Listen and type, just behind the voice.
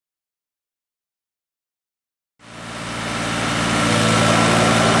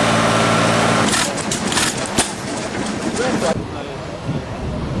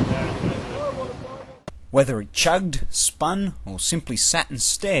Whether it chugged, spun, or simply sat and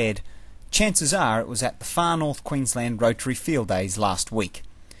stared, chances are it was at the Far North Queensland Rotary Field Days last week.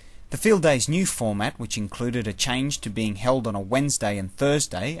 The Field Days' new format, which included a change to being held on a Wednesday and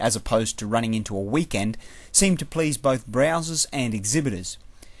Thursday as opposed to running into a weekend, seemed to please both browsers and exhibitors.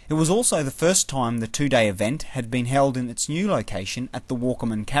 It was also the first time the two-day event had been held in its new location at the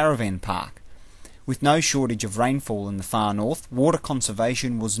Walkerman Caravan Park. With no shortage of rainfall in the far north, water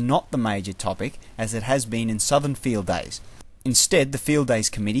conservation was not the major topic as it has been in southern field days. Instead, the Field Days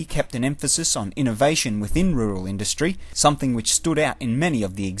Committee kept an emphasis on innovation within rural industry, something which stood out in many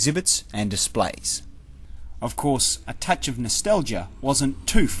of the exhibits and displays. Of course, a touch of nostalgia wasn't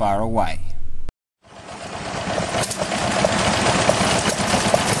too far away.